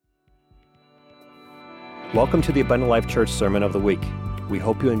Welcome to the Abundant Life Church Sermon of the Week. We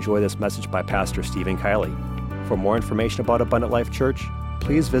hope you enjoy this message by Pastor Steven Kielley. For more information about Abundant Life Church,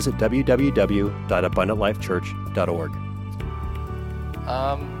 please visit www.abundantlifechurch.org.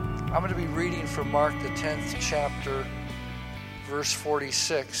 I'm going to be reading from Mark, the 10th chapter, verse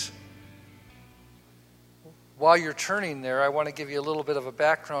 46. While you're turning there, I want to give you a little bit of a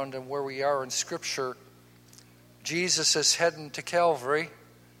background on where we are in Scripture. Jesus is heading to Calvary.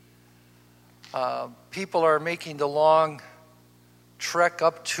 People are making the long trek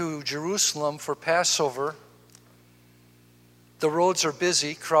up to Jerusalem for Passover. The roads are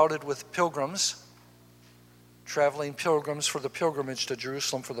busy, crowded with pilgrims, traveling pilgrims for the pilgrimage to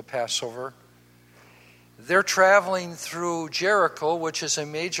Jerusalem for the Passover. They're traveling through Jericho, which is a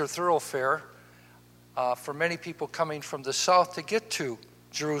major thoroughfare for many people coming from the south to get to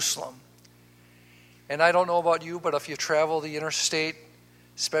Jerusalem. And I don't know about you, but if you travel the interstate,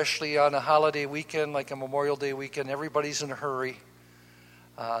 especially on a holiday weekend like a Memorial Day weekend, everybody's in a hurry.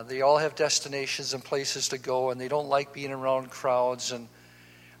 They all have destinations and places to go, and they don't like being around crowds. And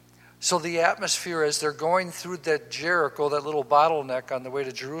so the atmosphere as they're going through that Jericho, that little bottleneck on the way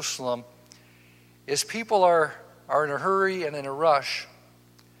to Jerusalem, is people are in a hurry and in a rush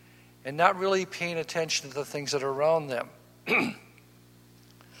and not really paying attention to the things that are around them.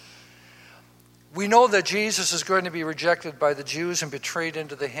 We know that Jesus is going to be rejected by the Jews and betrayed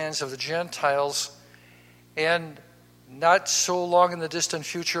into the hands of the Gentiles, and not so long in the distant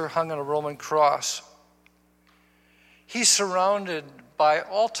future hung on a Roman cross. He's surrounded by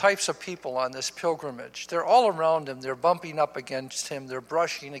all types of people on this pilgrimage. They're all around him. They're bumping up against him. They're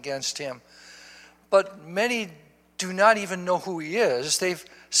brushing against him. But many do not even know who he is.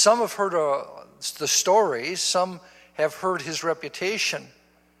 Some have heard the stories. Some have heard his reputation.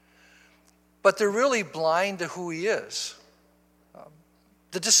 But they're really blind to who he is.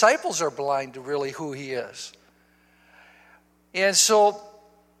 The disciples are blind to really who he is. And so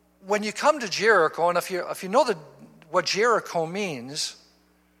when you come to Jericho, and if you know what Jericho means,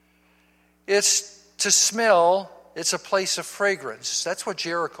 it's to smell, it's a place of fragrance. That's what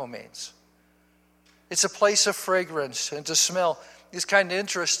Jericho means. It's a place of fragrance, and to smell. It's kind of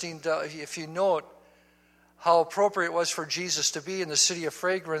interesting if you note how appropriate it was for Jesus to be in the city of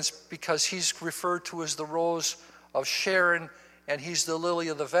fragrance, because he's referred to as the rose of Sharon, and he's the lily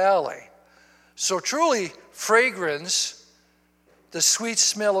of the valley. So truly, fragrance, the sweet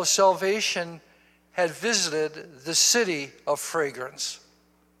smell of salvation, had visited the city of fragrance.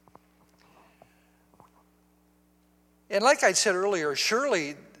 And like I said earlier,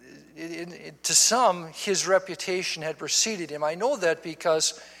 surely to some, his reputation had preceded him. I know that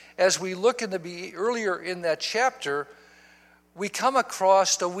because as we look earlier in that chapter, we come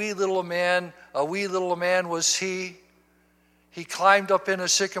across a wee little man was he. He climbed up in a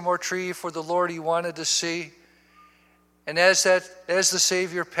sycamore tree for the Lord he wanted to see. And as the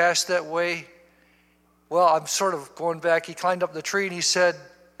Savior passed that way, well, I'm sort of going back, he climbed up the tree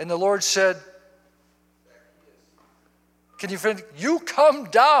and the Lord said, can you finish? You come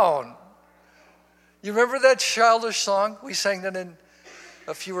down. You remember that childish song? We sang that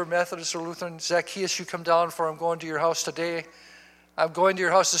if you were Methodist or Lutheran, Zacchaeus, you come down, for I'm going to your house today. I'm going to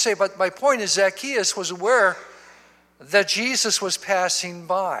your house to stay. But my point is, Zacchaeus was aware that Jesus was passing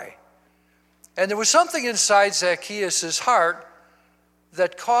by. And there was something inside Zacchaeus' heart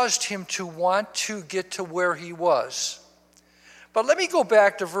that caused him to want to get to where he was. But let me go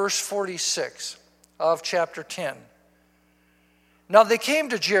back to verse 46 of chapter 10. Now they came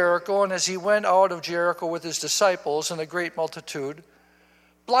to Jericho, and as he went out of Jericho with his disciples and a great multitude,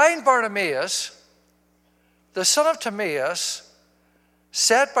 blind Bartimaeus, the son of Timaeus,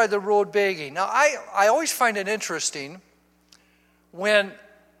 sat by the road begging. Now, I always find it interesting when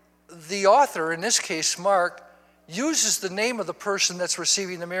the author, in this case Mark, uses the name of the person that's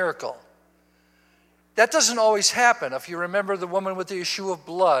receiving the miracle. That doesn't always happen. If you remember the woman with the issue of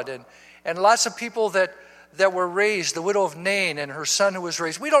blood, and lots of people that were raised, the widow of Nain and her son who was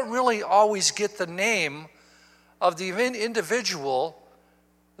raised, we don't really always get the name of the individual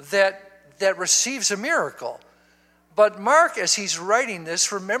that receives a miracle. But Mark, as he's writing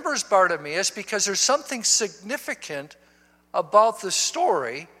this, remembers Bartimaeus because there's something significant about the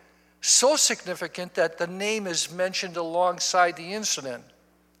story, so significant that the name is mentioned alongside the incident.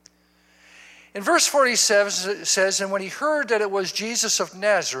 In verse 47 it says, and when he heard that it was Jesus of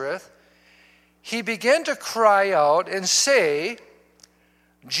Nazareth, he began to cry out and say,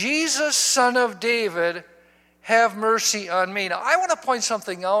 Jesus, son of David, have mercy on me. Now, I want to point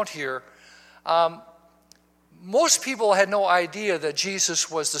something out here. Most people had no idea that Jesus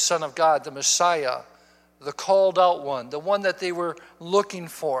was the Son of God, the Messiah, the called out one, the one that they were looking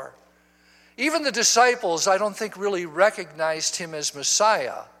for. Even the disciples, I don't think, really recognized him as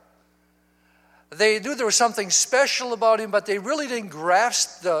Messiah. They knew there was something special about him, but they really didn't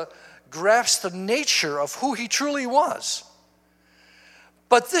grasp the nature of who he truly was.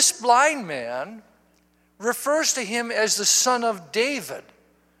 But this blind man refers to him as the son of David,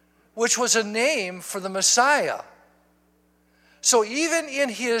 which was a name for the Messiah. So even in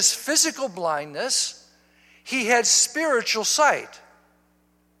his physical blindness, he had spiritual sight.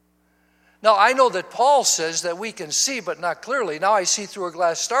 Now, I know that Paul says that we can see, but not clearly. Now I see through a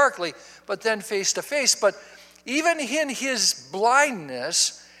glass darkly, but then face to face. But even in his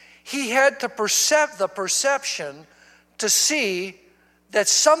blindness, he had the perception to see that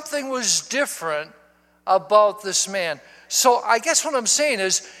something was different about this man. So I guess what I'm saying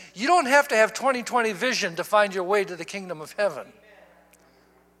is, you don't have to have 20/20 vision to find your way to the kingdom of heaven.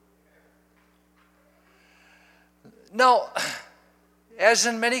 Now, as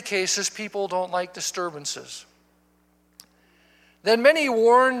in many cases, people don't like disturbances. Then many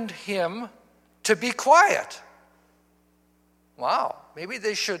warned him to be quiet. Wow, maybe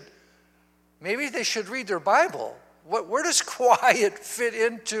they should read their Bible. Where does quiet fit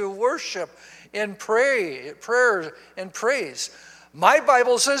into worship and prayer and praise? My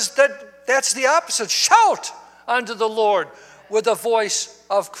Bible says that's the opposite. Shout unto the Lord with a voice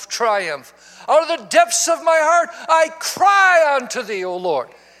of triumph. Out of the depths of my heart, I cry unto thee, O Lord.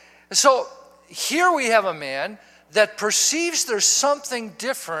 So here we have a man that perceives there's something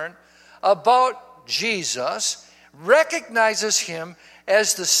different about Jesus, recognizes him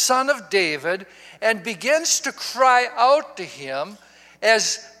as the son of David, and begins to cry out to him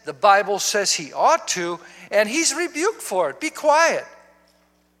as the Bible says he ought to, and he's rebuked for it. Be quiet.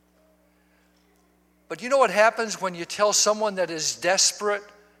 But you know what happens when you tell someone that is desperate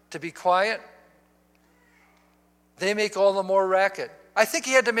to be quiet? They make all the more racket. I think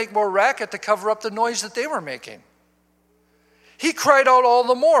he had to make more racket to cover up the noise that they were making. He cried out all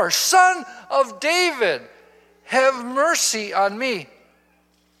the more, Son of David, have mercy on me.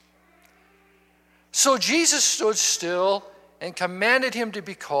 So Jesus stood still and commanded him to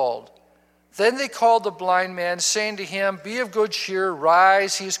be called. Then they called the blind man, saying to him, Be of good cheer,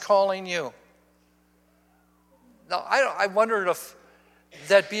 rise, he is calling you. Now, I wondered if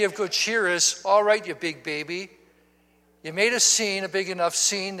that be of good cheer is, all right, you big baby. You made a scene, a big enough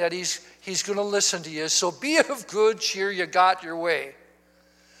scene that he's going to listen to you. So be of good cheer, you got your way.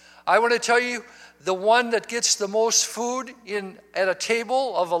 I want to tell you, the one that gets the most food at a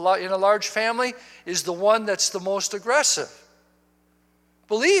table in a large family is the one that's the most aggressive.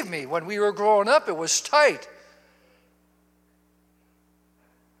 Believe me, when we were growing up, it was tight.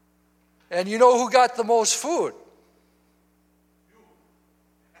 And you know who got the most food?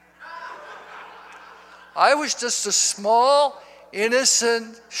 I was just a small,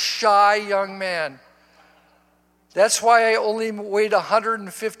 innocent, shy young man. That's why I only weighed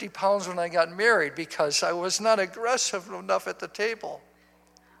 150 pounds when I got married, because I was not aggressive enough at the table.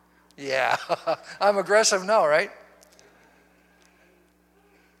 Yeah, I'm aggressive now, right?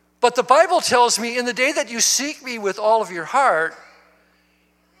 But the Bible tells me, in the day that you seek me with all of your heart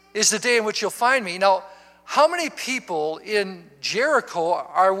is the day in which you'll find me. Now, how many people in Jericho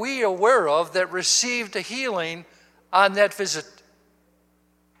are we aware of that received a healing on that visit?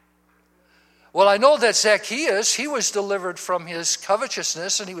 Well, I know that Zacchaeus, he was delivered from his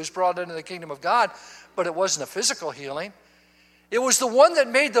covetousness and he was brought into the kingdom of God, but it wasn't a physical healing. It was the one that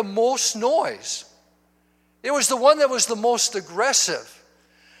made the most noise. It was the one that was the most aggressive.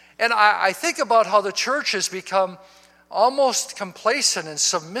 And I think about how the church has become almost complacent and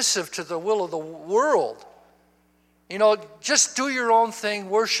submissive to the will of the world. You know, just do your own thing,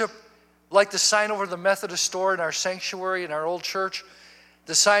 worship like the sign over the Methodist store in our sanctuary in our old church.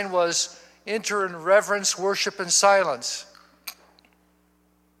 The sign was, enter in reverence, worship in silence.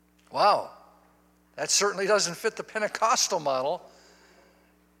 Wow, that certainly doesn't fit the Pentecostal model.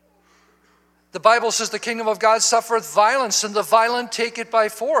 The Bible says the kingdom of God suffereth violence, and the violent take it by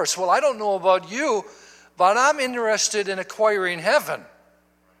force. Well, I don't know about you, but I'm interested in acquiring heaven.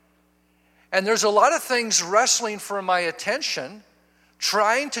 And there's a lot of things wrestling for my attention,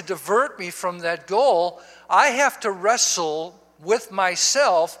 trying to divert me from that goal. I have to wrestle with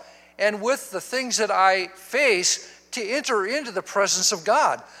myself and with the things that I face to enter into the presence of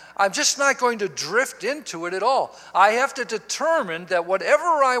God. I'm just not going to drift into it at all. I have to determine that whatever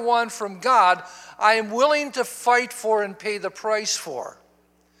I want from God, I am willing to fight for and pay the price for.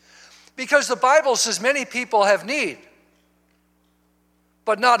 Because the Bible says many people have need,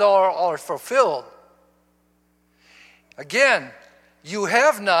 but not all are fulfilled. Again, you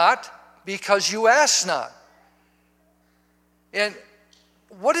have not because you ask not. And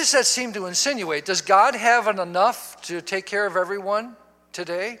what does that seem to insinuate? Does God have enough to take care of everyone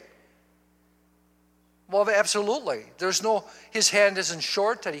today? Well, absolutely. His hand isn't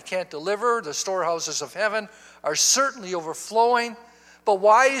short that he can't deliver. The storehouses of heaven are certainly overflowing. But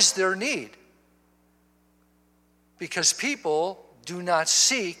why is there need? Because people do not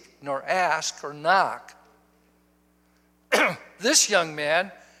seek, nor ask, or knock. This young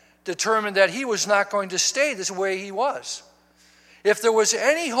man determined that he was not going to stay this way he was. If there was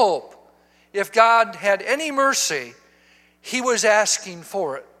any hope, if God had any mercy, he was asking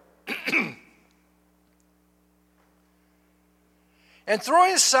for it. And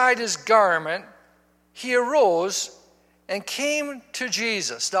throwing aside his garment, he arose and came to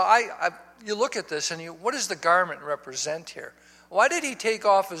Jesus. Now, you look at this and what does the garment represent here? Why did he take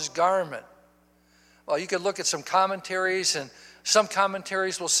off his garment? Well, you could look at some commentaries, and some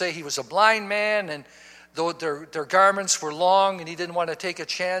commentaries will say he was a blind man, and though their garments were long, and he didn't want to take a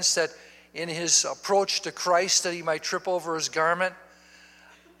chance that in his approach to Christ that he might trip over his garment.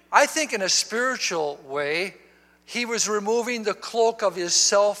 I think in a spiritual way, he was removing the cloak of his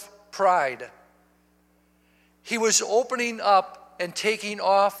self-pride. He was opening up and taking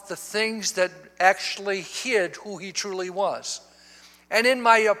off the things that actually hid who he truly was. And in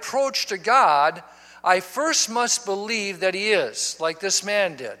my approach to God, I first must believe that he is, like this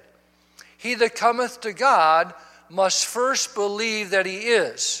man did. He that cometh to God must first believe that he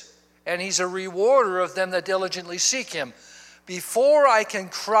is, and he's a rewarder of them that diligently seek him. Before I can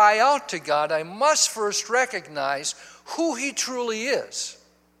cry out to God, I must first recognize who he truly is.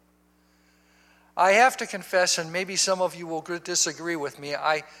 I have to confess, and maybe some of you will disagree with me,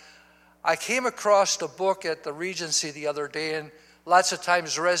 I came across a book at the Regency the other day, and lots of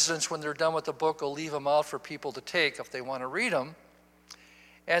times residents, when they're done with the book, will leave them out for people to take if they want to read them.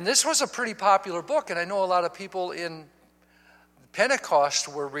 And this was a pretty popular book, and I know a lot of people in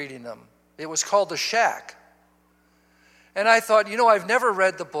Pentecost were reading them. It was called The Shack. And I thought, I've never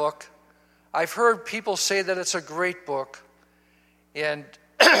read the book. I've heard people say that it's a great book. And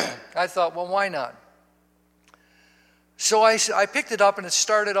I thought, well, why not? So I picked it up, and it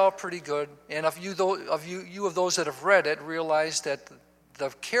started out pretty good. And of those that have read it realize that the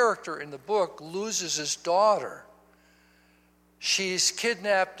character in the book loses his daughter. She's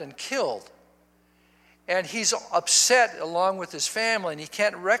kidnapped and killed. And he's upset along with his family, and he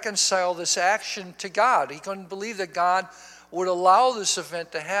can't reconcile this action to God. He couldn't believe that God would allow this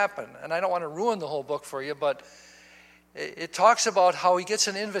event to happen. And I don't want to ruin the whole book for you, but it talks about how he gets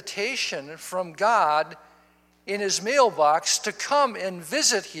an invitation from God in his mailbox to come and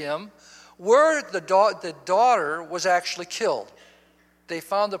visit him where the daughter was actually killed. They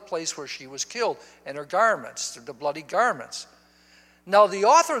found the place where she was killed and her garments, the bloody garments. Now, the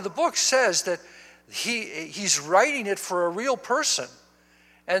author of the book says that he's writing it for a real person,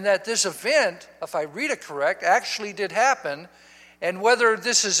 and that this event, if I read it correct, actually did happen. And whether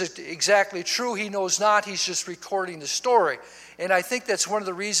this is exactly true, he knows not. He's just recording the story. And I think that's one of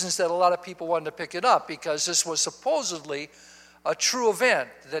the reasons that a lot of people wanted to pick it up, because this was supposedly a true event,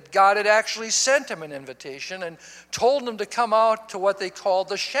 that God had actually sent him an invitation and told him to come out to what they called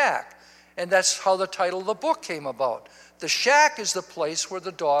the shack. And that's how the title of the book came about. The shack is the place where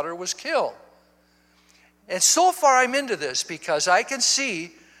the daughter was killed. And so far I'm into this because I can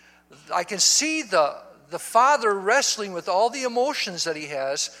see the father wrestling with all the emotions that he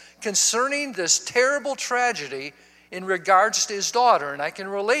has concerning this terrible tragedy in regards to his daughter. And I can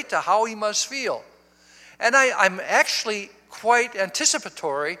relate to how he must feel. And I'm actually quite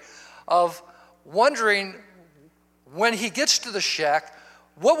anticipatory of wondering when he gets to the shack,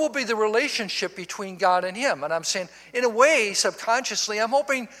 what will be the relationship between God and him? And I'm saying, in a way, subconsciously, I'm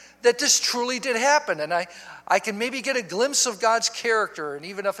hoping that this truly did happen. And I can maybe get a glimpse of God's character, and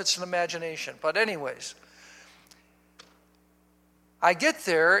even if it's an imagination. But anyways, I get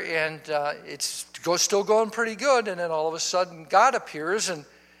there, and it's still going pretty good. And then all of a sudden, God appears, and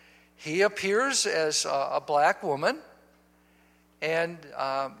he appears as a black woman. And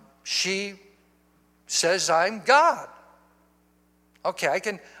she says, I'm God. Okay,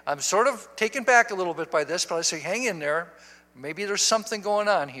 I'm sort of taken back a little bit by this, but I say, hang in there. Maybe there's something going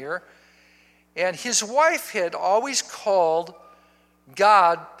on here. And his wife had always called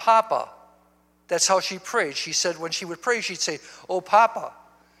God Papa. That's how she prayed. She said when she would pray, she'd say, oh, Papa.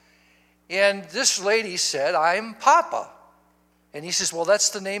 And this lady said, I'm Papa. And he says, well, that's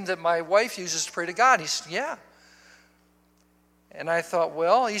the name that my wife uses to pray to God. He said, yeah. And I thought,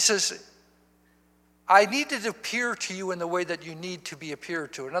 well, he says, I need to appear to you in the way that you need to be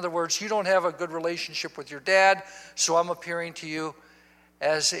appeared to. In other words, you don't have a good relationship with your dad, so I'm appearing to you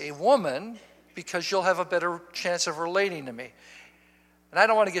as a woman because you'll have a better chance of relating to me. And I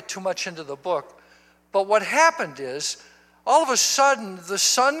don't want to get too much into the book, but what happened is, all of a sudden, the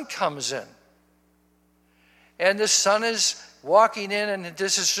Son comes in. And the Son is walking in, and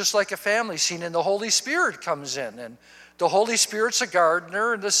this is just like a family scene, and the Holy Spirit comes in. And the Holy Spirit's a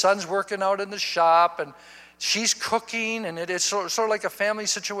gardener, and the Son's working out in the shop, and she's cooking, and it's sort of like a family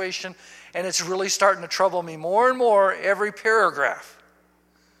situation, and it's really starting to trouble me more and more every paragraph.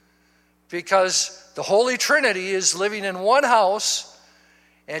 Because the Holy Trinity is living in one house,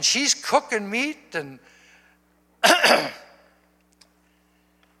 and she's cooking meat, and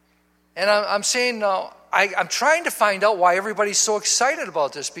and I'm saying now, I'm trying to find out why everybody's so excited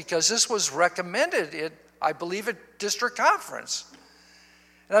about this, because this was recommended, I believe, at district conference.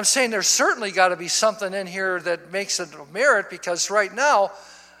 And I'm saying there's certainly got to be something in here that makes it a merit, because right now,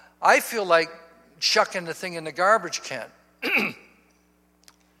 I feel like chucking the thing in the garbage can.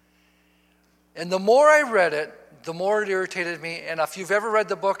 And the more I read it, the more it irritated me. And if you've ever read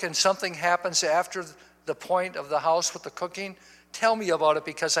the book and something happens after the point of the house with the cooking, tell me about it,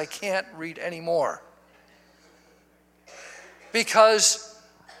 because I can't read anymore. Because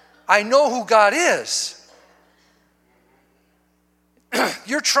I know who God is.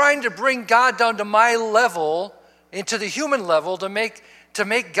 You're trying to bring God down to my level, into the human level, to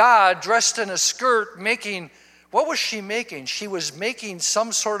make God dressed in a skirt making, what was she making? She was making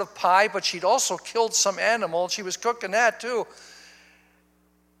some sort of pie, but she'd also killed some animal. She was cooking that too.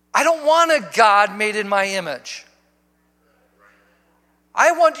 I don't want a God made in my image.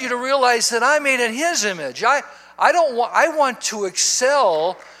 I want you to realize that I'm made in His image. I want to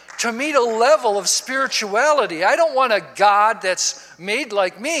excel to meet a level of spirituality. I don't want a God that's made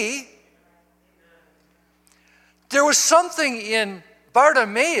like me. There was something in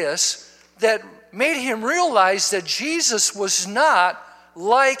Bartimaeus that made him realize that Jesus was not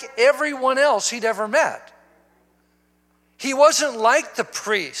like everyone else he'd ever met. He wasn't like the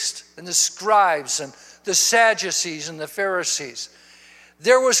priest and the scribes and the Sadducees and the Pharisees.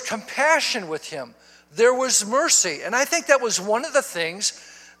 There was compassion with him. There was mercy. And I think that was one of the things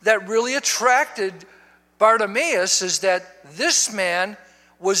that really attracted Bartimaeus, is that this man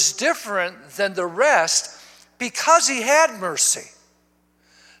was different than the rest because he had mercy.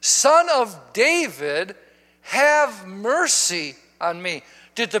 Son of David, have mercy on me.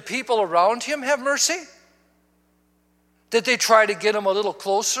 Did the people around him have mercy? Did they try to get him a little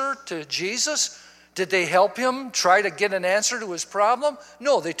closer to Jesus? Did they help him try to get an answer to his problem?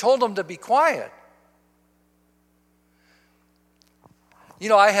 No, they told him to be quiet. You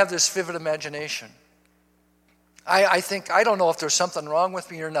know, I have this vivid imagination. I think, I don't know if there's something wrong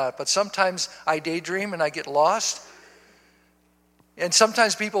with me or not, but sometimes I daydream and I get lost. And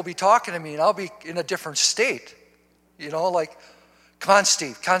sometimes people will be talking to me and I'll be in a different state. You know, like, come on,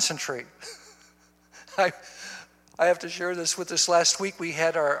 Steve, concentrate. I have to share this with this. Last week we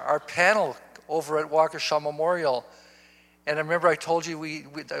had our panel over at Waukesha Memorial. And I remember I told you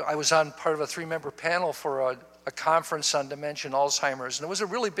I was on part of a 3-member panel for a conference on dementia and Alzheimer's. And it was a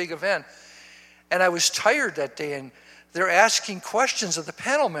really big event. And I was tired that day, and they're asking questions of the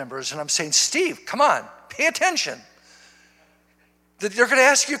panel members. And I'm saying, Steve, come on, pay attention. They're going to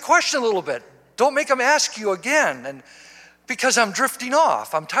ask you a question a little bit. Don't make them ask you again. And because I'm drifting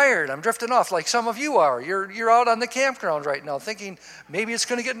off. I'm tired. I'm drifting off like some of you are. You're out on the campground right now thinking maybe it's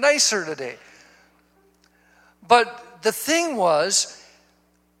going to get nicer today. But the thing was,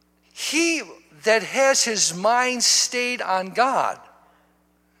 he that has his mind stayed on God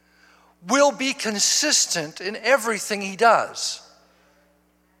will be consistent in everything he does.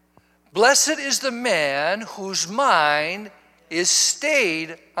 Blessed is the man whose mind is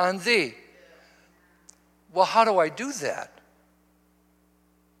stayed on thee. Well, how do I do that?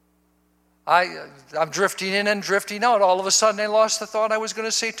 I'm drifting in and drifting out. All of a sudden I lost the thought I was going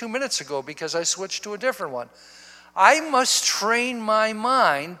to say 2 minutes ago because I switched to a different one. I must train my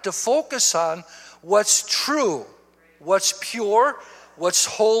mind to focus on what's true, what's pure, what's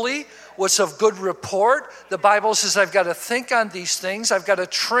holy, what's of good report. The Bible says I've got to think on these things. I've got to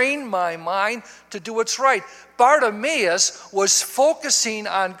train my mind to do what's right. Bartimaeus was focusing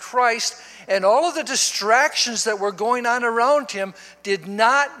on Christ, and all of the distractions that were going on around him did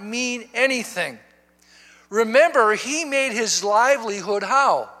not mean anything. Remember, he made his livelihood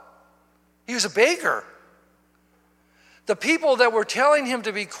how? He was a baker. The people that were telling him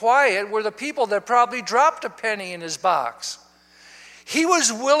to be quiet were the people that probably dropped a penny in his box. He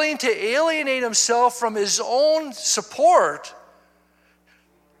was willing to alienate himself from his own support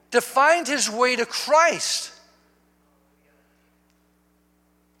to find his way to Christ.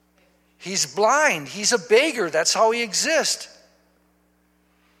 He's blind. He's a beggar. That's how he exists.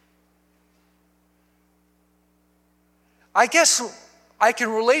 I guess I can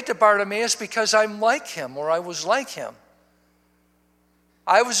relate to Bartimaeus because I'm like him, or I was like him.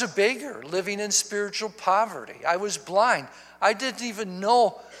 I was a beggar living in spiritual poverty. I was blind. I didn't even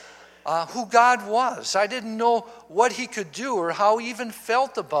know who God was. I didn't know what he could do or how he even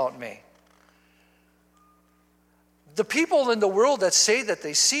felt about me. The people in the world that say that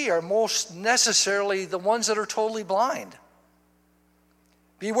they see are most necessarily the ones that are totally blind.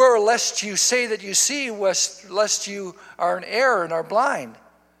 Beware lest you say that you see, lest you are in error and are blind.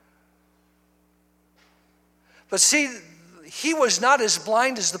 But see, he was not as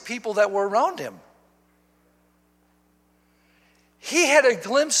blind as the people that were around him. He had a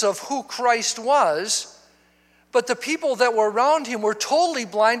glimpse of who Christ was, but the people that were around him were totally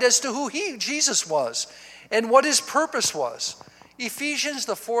blind as to who Jesus was and what his purpose was. Ephesians,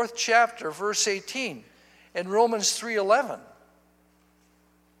 the 4th chapter, verse 18, and Romans 3:11.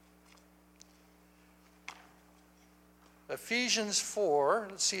 Ephesians 4,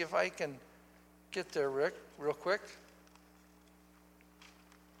 let's see if I can get there, Rick, real quick.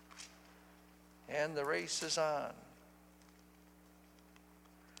 And the race is on.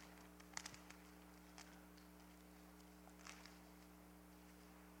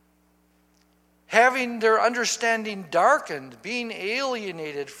 Having their understanding darkened, being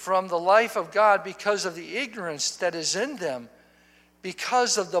alienated from the life of God because of the ignorance that is in them,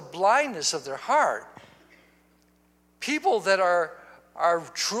 because of the blindness of their heart. People that are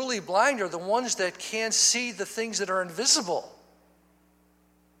truly blind are the ones that can't see the things that are invisible.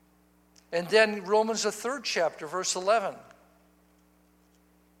 And then Romans, the 3rd chapter, verse 11.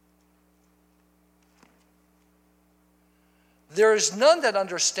 There is none that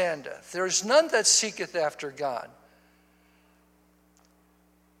understandeth. There is none that seeketh after God.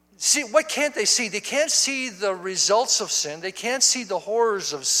 See, what can't they see? They can't see the results of sin. They can't see the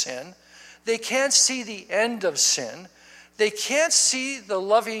horrors of sin. They can't see the end of sin. They can't see the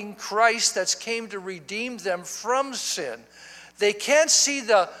loving Christ that's came to redeem them from sin. They can't see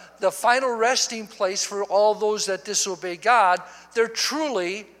the final resting place for all those that disobey God. They're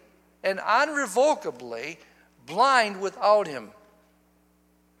truly and unrevocably blind without him.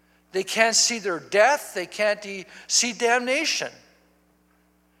 They can't see their death. They can't see damnation.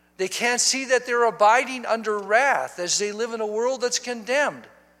 They can't see that they're abiding under wrath as they live in a world that's condemned.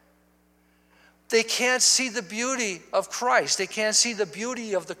 They can't see the beauty of Christ. They can't see the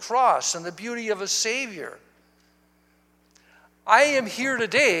beauty of the cross and the beauty of a Savior. I am here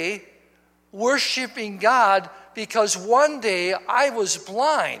today worshiping God because one day I was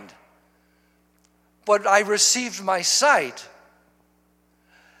blind, but I received my sight.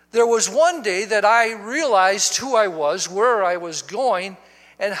 There was one day that I realized who I was, where I was going,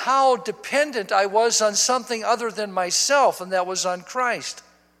 and how dependent I was on something other than myself, and that was on Christ.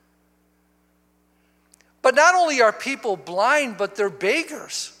 But not only are people blind, but they're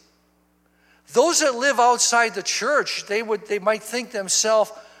beggars. Those that live outside the church, they might think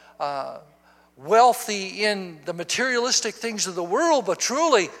themselves wealthy in the materialistic things of the world, but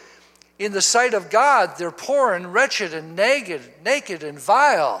truly, in the sight of God, they're poor and wretched and naked and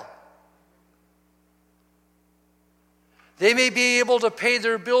vile. They may be able to pay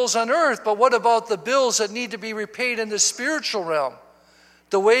their bills on earth, but what about the bills that need to be repaid in the spiritual realm?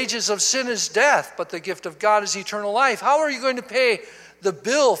 The wages of sin is death, but the gift of God is eternal life. How are you going to pay the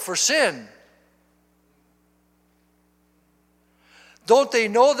bill for sin? Don't they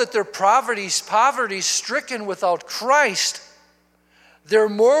know that they're poverty-stricken without Christ? They're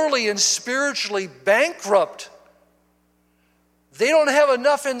morally and spiritually bankrupt. They don't have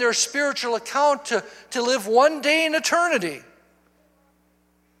enough in their spiritual account to live one day in eternity.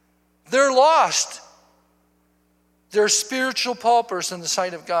 They're lost. They're spiritual paupers in the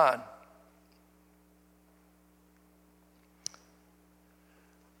sight of God.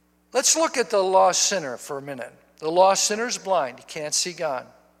 Let's look at the lost sinner for a minute. The lost sinner is blind. He can't see God.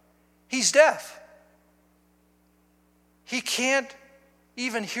 He's deaf. He can't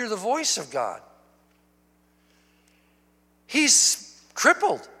even hear the voice of God. He's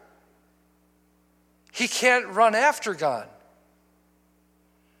crippled. He can't run after God.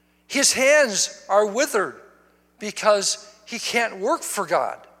 His hands are withered because he can't work for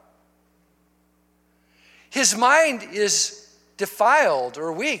God. His mind is defiled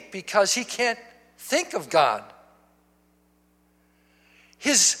or weak because he can't think of God.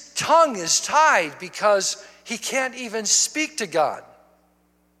 His tongue is tied because he can't even speak to God.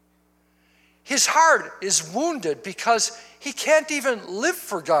 His heart is wounded because he can't even live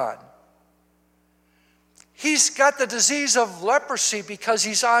for God. He's got the disease of leprosy because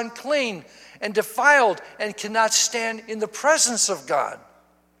he's unclean and defiled and cannot stand in the presence of God.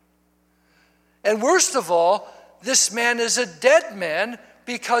 And worst of all, this man is a dead man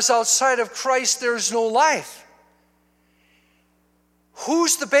because outside of Christ there's no life.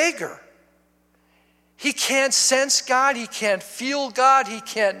 Who's the beggar? He can't sense God. He can't feel God. He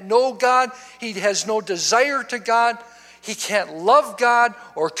can't know God. He has no desire to God. He can't love God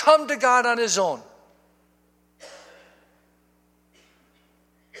or come to God on his own.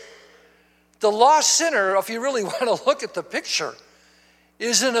 The lost sinner, if you really want to look at the picture,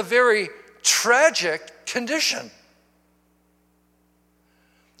 is in a very tragic condition.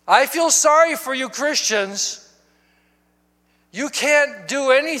 I feel sorry for you Christians. You can't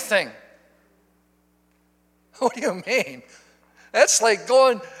do anything. What do you mean? That's like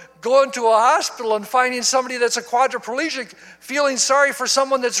going to a hospital and finding somebody that's a quadriplegic feeling sorry for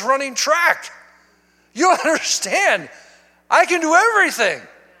someone that's running track. You don't understand. I can do everything.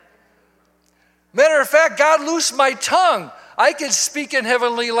 Matter of fact, God loosed my tongue. I can speak in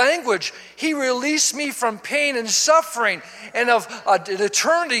heavenly language. He released me from pain and suffering and of an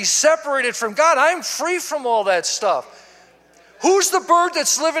eternity separated from God. I'm free from all that stuff. Who's the bird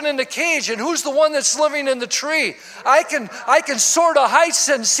that's living in the cage and who's the one that's living in the tree? I can soar to heights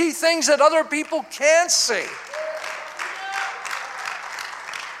and see things that other people can't see.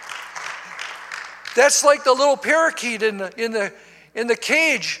 That's like the little parakeet in the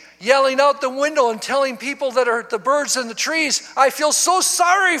cage yelling out the window and telling people that are the birds in the trees, I feel so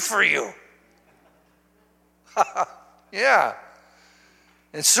sorry for you. Yeah.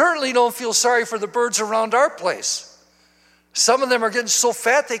 And certainly don't feel sorry for the birds around our place. Some of them are getting so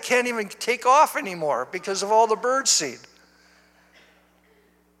fat they can't even take off anymore because of all the bird seed.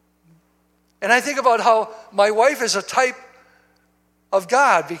 And I think about how my wife is a type of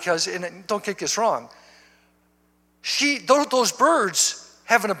God because, and don't get this wrong, those birds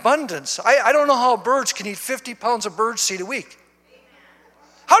have an abundance. I don't know how birds can eat 50 pounds of bird seed a week.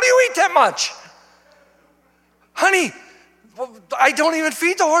 How do you eat that much? Honey, I don't even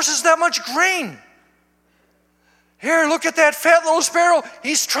feed the horses that much grain. Here, look at that fat little sparrow.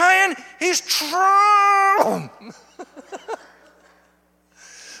 He's trying.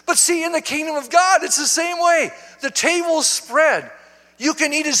 But see, in the kingdom of God, it's the same way. The table's spread. You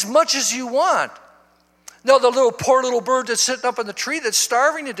can eat as much as you want. Now, the poor little bird that's sitting up in the tree that's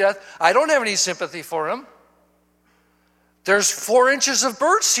starving to death, I don't have any sympathy for him. There's 4 inches of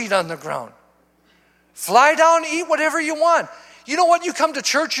bird seed on the ground. Fly down, eat whatever you want. You know what? You come to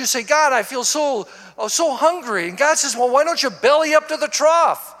church, you say, God, I feel so hungry. And God says, well, why don't you belly up to the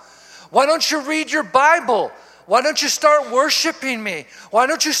trough? Why don't you read your Bible? Why don't you start worshiping me? Why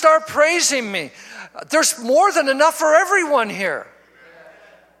don't you start praising me? There's more than enough for everyone here.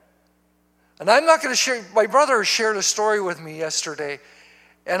 And I'm not going to share, my brother shared a story with me yesterday,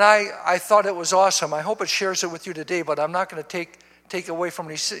 and I thought it was awesome. I hope it shares it with you today, but I'm not going to take away from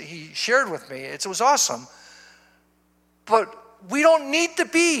what he shared with me. It was awesome. But we don't need to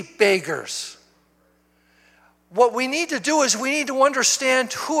be beggars. What we need to do is we need to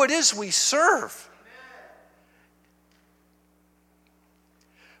understand who it is we serve.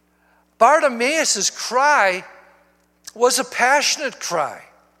 Bartimaeus' cry was a passionate cry.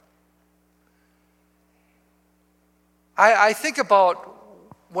 I think about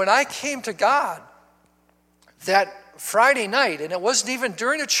when I came to God that Friday night, and it wasn't even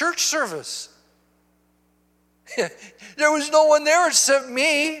during a church service. There was no one there except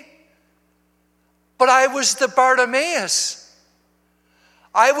me. But I was the Bartimaeus.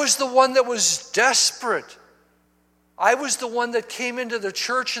 I was the one that was desperate. I was the one that came into the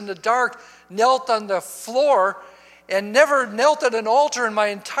church in the dark, knelt on the floor, and never knelt at an altar in my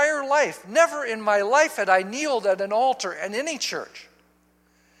entire life. Never in my life had I kneeled at an altar in any church.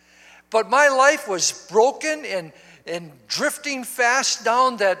 But my life was broken and drifting fast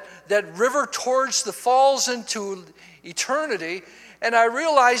down that river towards the falls into eternity. And I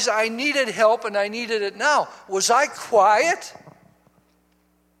realized I needed help and I needed it now. Was I quiet?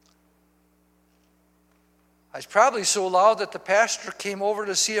 I was probably so loud that the pastor came over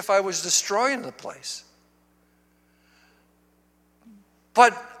to see if I was destroying the place.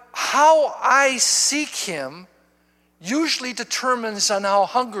 But how I seek him usually determines on how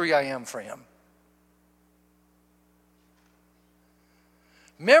hungry I am for him.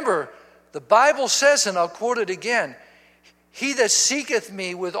 Remember, the Bible says, and I'll quote it again, he that seeketh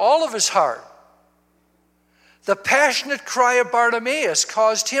me with all of his heart. The passionate cry of Bartimaeus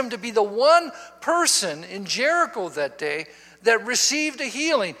caused him to be the one person in Jericho that day that received a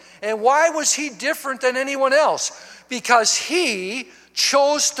healing. And why was he different than anyone else? Because he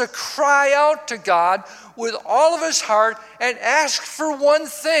chose to cry out to God with all of his heart and ask for one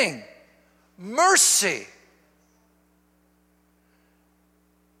thing: mercy.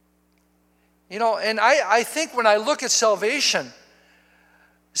 And I think when I look at salvation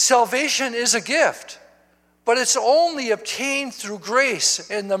is a gift, but it's only obtained through grace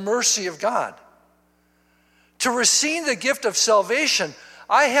and the mercy of God. To receive the gift of salvation,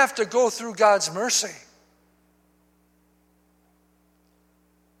 I have to go through God's mercy.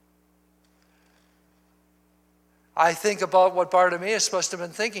 I think about what Bartimaeus must have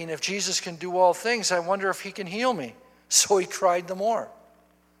been thinking. If Jesus can do all things, I wonder if he can heal me. So he cried the more.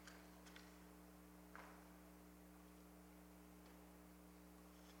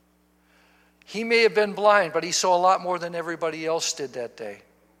 He may have been blind, but he saw a lot more than everybody else did that day.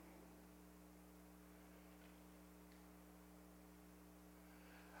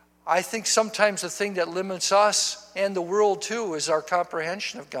 I think sometimes the thing that limits us and the world too is our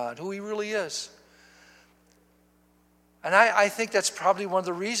comprehension of God, who he really is. And I think that's probably one of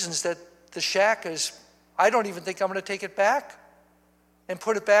the reasons that the shack is, I don't even think I'm going to take it back and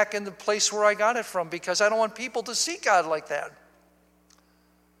put it back in the place where I got it from, because I don't want people to see God like that.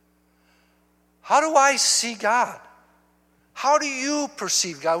 How do I see God? How do you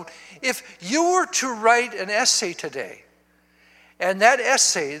perceive God? If you were to write an essay today, and that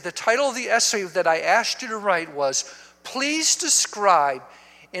essay, the title of the essay that I asked you to write was, please describe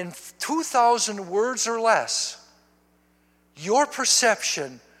in 2,000 words or less your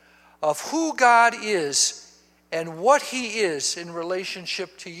perception of who God is and what he is in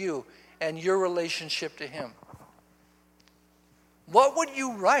relationship to you and your relationship to him. What would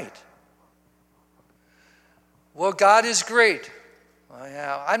you write? Well, God is great. Well,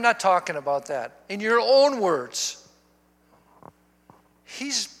 yeah, I'm not talking about that. In your own words,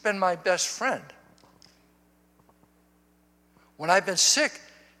 he's been my best friend. When I've been sick,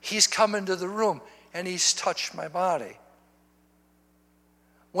 he's come into the room and he's touched my body.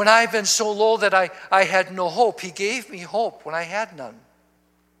 When I've been so low that I had no hope, he gave me hope when I had none.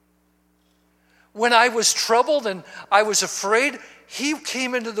 When I was troubled and I was afraid, he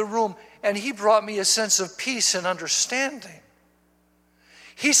came into the room and he brought me a sense of peace and understanding.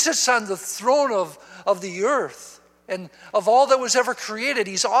 He sits on the throne of the earth and of all that was ever created.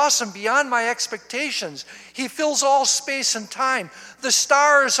 He's awesome beyond my expectations. He fills all space and time. The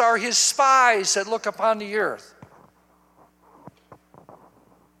stars are his spies that look upon the earth.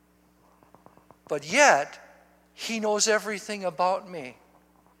 But yet, he knows everything about me.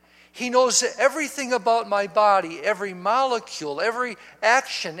 He knows everything about my body, every molecule, every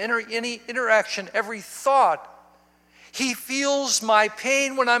action, any interaction, every thought. He feels my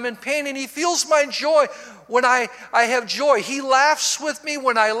pain when I'm in pain, and he feels my joy when I have joy. He laughs with me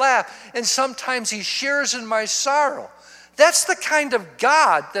when I laugh, and sometimes he shares in my sorrow. That's the kind of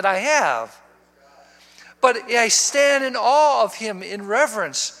God that I have. But I stand in awe of him in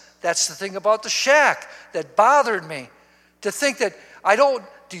reverence. That's the thing about the shack that bothered me. To think that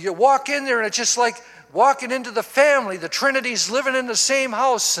do you walk in there and it's just like walking into the family. The Trinity's living in the same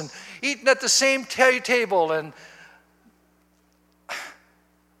house and eating at the same table. And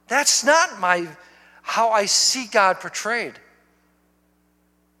that's not how I see God portrayed.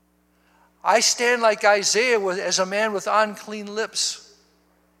 I stand like Isaiah as a man with unclean lips.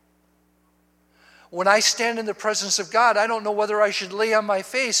 When I stand in the presence of God, I don't know whether I should lay on my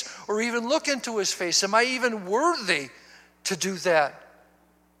face or even look into his face. Am I even worthy to do that?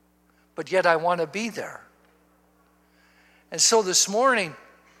 But yet I want to be there. And so this morning,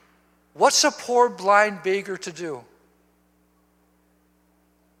 what's a poor blind beggar to do?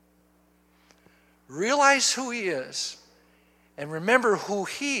 Realize who he is and remember who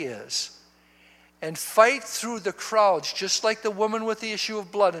he is and fight through the crowds, just like the woman with the issue of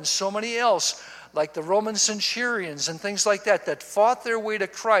blood and so many else, like the Roman centurions and things like that fought their way to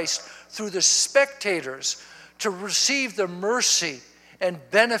Christ through the spectators to receive the mercy and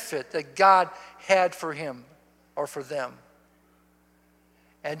benefit that God had for him or for them.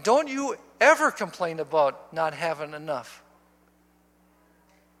 And don't you ever complain about not having enough,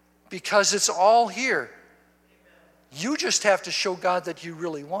 because it's all here. You just have to show God that you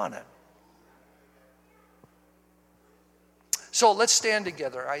really want it. So let's stand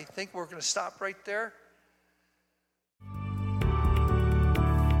together. I think we're going to stop right there.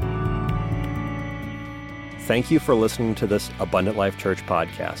 Thank you for listening to this Abundant Life Church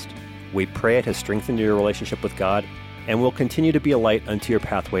podcast. We pray it has strengthened your relationship with God and will continue to be a light unto your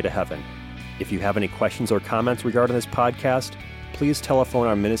pathway to heaven. If you have any questions or comments regarding this podcast, please telephone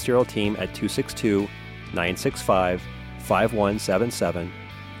our ministerial team at 262-965-5177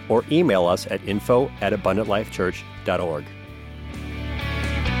 or email us at info@abundantlifechurch.org.